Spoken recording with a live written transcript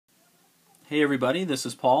Hey everybody, this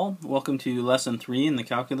is Paul. Welcome to Lesson 3 in the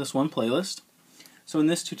Calculus 1 playlist. So in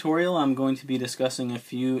this tutorial I'm going to be discussing a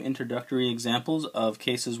few introductory examples of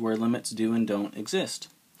cases where limits do and don't exist.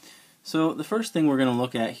 So the first thing we're going to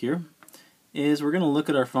look at here is we're going to look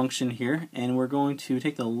at our function here, and we're going to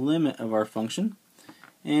take the limit of our function,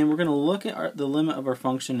 and we're going to look at the limit of our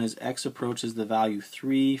function as x approaches the value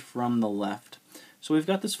 3 from the left. So we've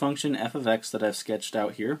got this function f of x that I've sketched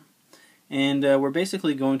out here. And we're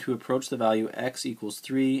basically going to approach the value x equals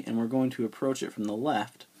 3, and we're going to approach it from the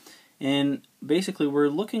left. And basically we're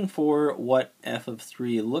looking for what f of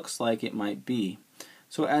 3 looks like it might be.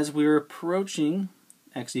 So as we're approaching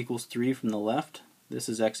x equals 3 from the left, this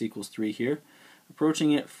is x equals 3 here,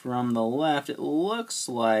 approaching it from the left, it looks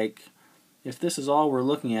like, if this is all we're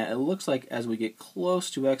looking at, it looks like as we get close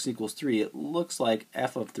to x equals 3, it looks like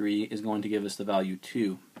f of 3 is going to give us the value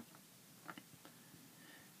 2.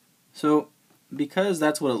 So because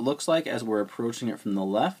that's what it looks like as we're approaching it from the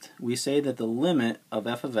left, we say that the limit of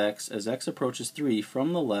f of x as x approaches 3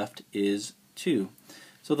 from the left is 2.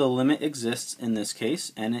 So the limit exists in this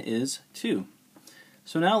case, and it is 2.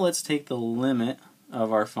 So now let's take the limit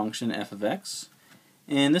of our function f of x,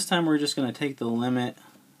 and this time we're just going to take the limit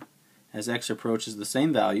as x approaches the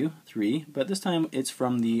same value, 3, but this time it's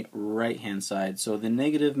from the right hand side. So the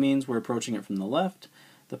negative means we're approaching it from the left.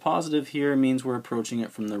 The positive here means we're approaching it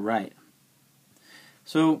from the right.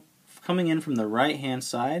 So coming in from the right hand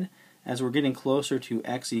side, as we're getting closer to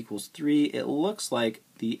x equals 3, it looks like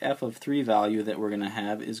the f of 3 value that we're going to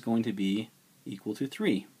have is going to be equal to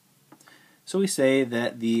 3. So we say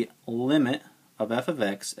that the limit of f of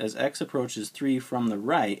x as x approaches 3 from the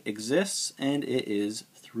right exists, and it is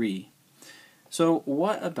 3. So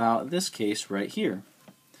what about this case right here?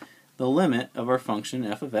 The limit of our function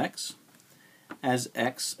f of x as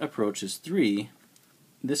x approaches 3,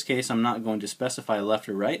 in this case I'm not going to specify left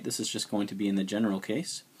or right, this is just going to be in the general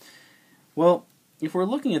case. Well, if we're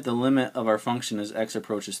looking at the limit of our function as x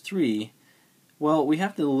approaches 3, well, we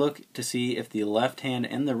have to look to see if the left hand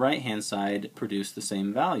and the right hand side produce the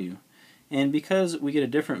same value. And because we get a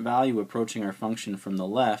different value approaching our function from the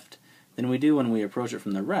left than we do when we approach it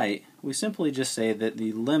from the right, we simply just say that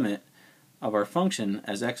the limit of our function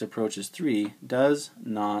as x approaches 3 does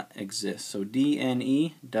not exist. So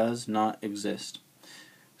DNE does not exist.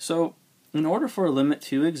 So in order for a limit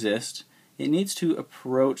to exist, it needs to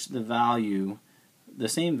approach the value, the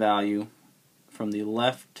same value, from the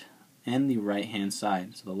left and the right hand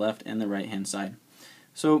side. So the left and the right hand side.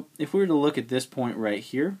 So if we were to look at this point right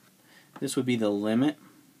here, this would be the limit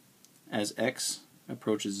as x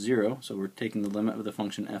approaches 0. So we're taking the limit of the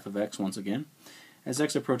function f of x once again. As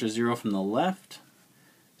x approaches 0 from the left,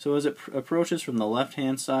 so as it approaches from the left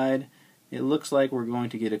hand side, it looks like we're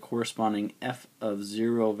going to get a corresponding f of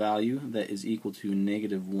 0 value that is equal to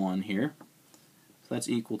 -1 here. So that's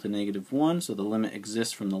equal to -1, so the limit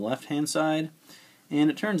exists from the left hand side.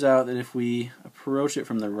 And it turns out that if we approach it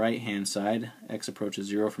from the right hand side, x approaches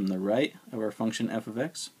 0 from the right of our function f of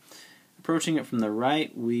x. Approaching it from the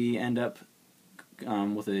right, we end up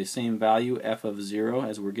with the same value, f of 0.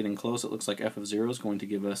 As we're getting close, it looks like f of 0 is going to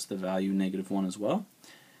give us the value -1 as well.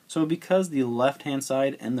 So because the left hand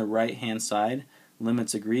side and the right hand side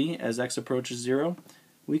limits agree as x approaches 0,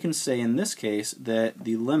 we can say in this case that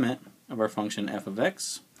the limit of our function f of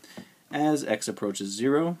x as x approaches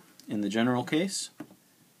 0 in the general case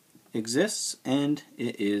exists, and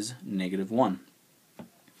it is -1.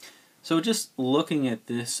 So just looking at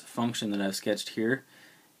this function that I've sketched here,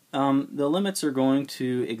 the limits are going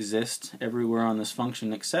to exist everywhere on this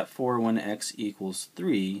function except for when x equals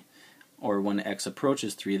 3, or when x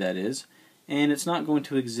approaches 3, that is, and it's not going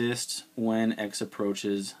to exist when x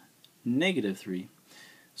approaches -3.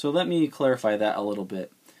 So let me clarify that a little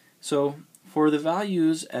bit. So for the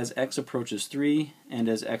values as x approaches 3 and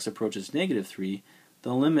as x approaches -3,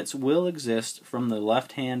 the limits will exist from the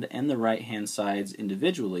left hand and the right hand sides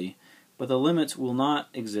individually, but the limits will not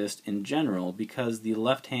exist in general because the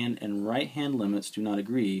left hand and right hand limits do not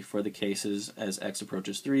agree for the cases as x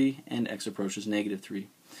approaches 3 and x approaches -3.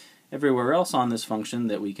 Everywhere else on this function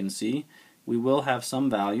that we can see, we will have some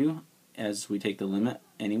value as we take the limit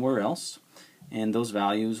anywhere else, and those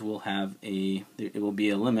values will have it will be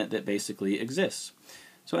a limit that basically exists.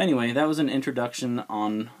 So anyway, that was an introduction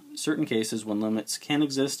on certain cases when limits can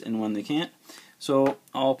exist and when they can't. So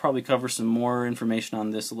I'll probably cover some more information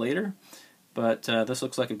on this later, but this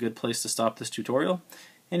looks like a good place to stop this tutorial.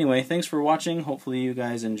 Anyway, thanks for watching. Hopefully you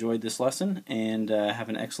guys enjoyed this lesson, and have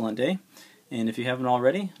an excellent day. And if you haven't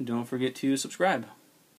already, don't forget to subscribe.